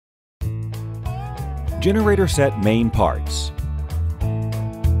Generator set main parts.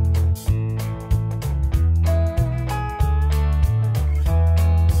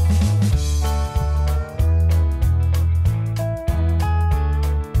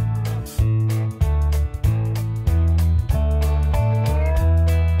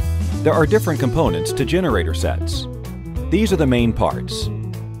 There are different components to generator sets. These are the main parts.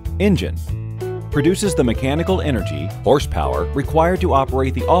 Engine produces the mechanical energy, horsepower, required to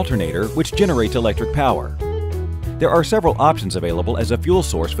operate the alternator which generates electric power. There are several options available as a fuel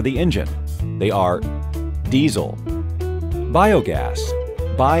source for the engine. They are diesel, biogas,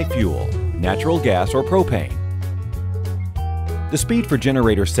 bi-fuel, natural gas or propane. The speed for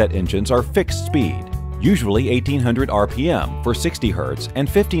generator set engines are fixed speed, usually 1800 RPM for 60 Hz and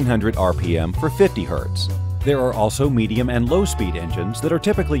 1500 RPM for 50 Hz. There are also medium and low speed engines that are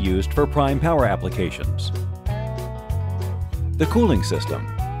typically used for prime power applications. The cooling system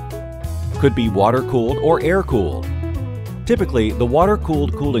could be water-cooled or air-cooled. Typically, the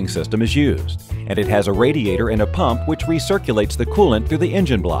water-cooled cooling system is used, and it has a radiator and a pump which recirculates the coolant through the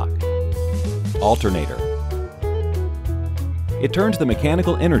engine block. Alternator. It turns the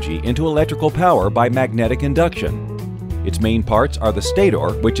mechanical energy into electrical power by magnetic induction. Its main parts are the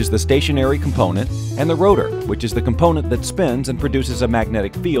stator, which is the stationary component, and the rotor, which is the component that spins and produces a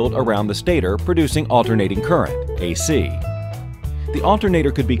magnetic field around the stator, producing alternating current, AC. The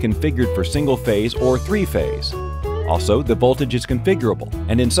alternator could be configured for single-phase or three-phase. Also, the voltage is configurable,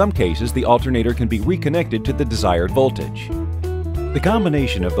 and in some cases the alternator can be reconnected to the desired voltage. The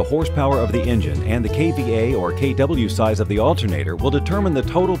combination of the horsepower of the engine and the kVA or kW size of the alternator will determine the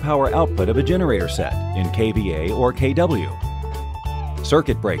total power output of a generator set in kVA or kW.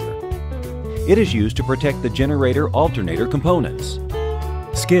 Circuit breaker. It is used to protect the generator-alternator components.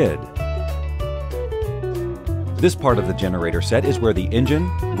 Skid. This part of the generator set is where the engine,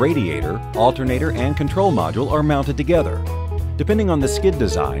 radiator, alternator, and control module are mounted together. Depending on the skid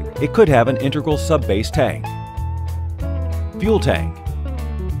design, it could have an integral sub-base tank. Fuel tank.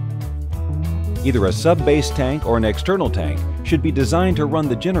 Either a sub-base tank or an external tank should be designed to run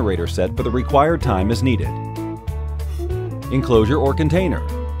the generator set for the required time as needed. Enclosure or container.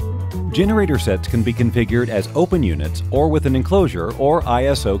 Generator sets can be configured as open units or with an enclosure or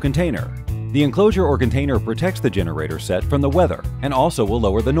ISO container. The enclosure or container protects the generator set from the weather and also will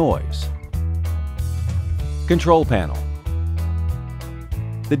lower the noise. Control panel.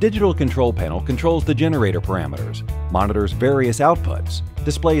 The digital control panel controls the generator parameters, monitors various outputs,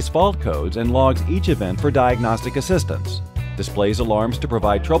 displays fault codes and logs each event for diagnostic assistance, displays alarms to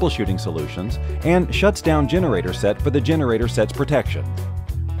provide troubleshooting solutions, and shuts down generator set for the generator set's protection.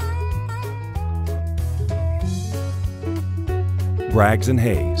 Braggs and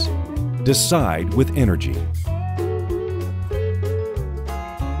Hayes. Decide with energy.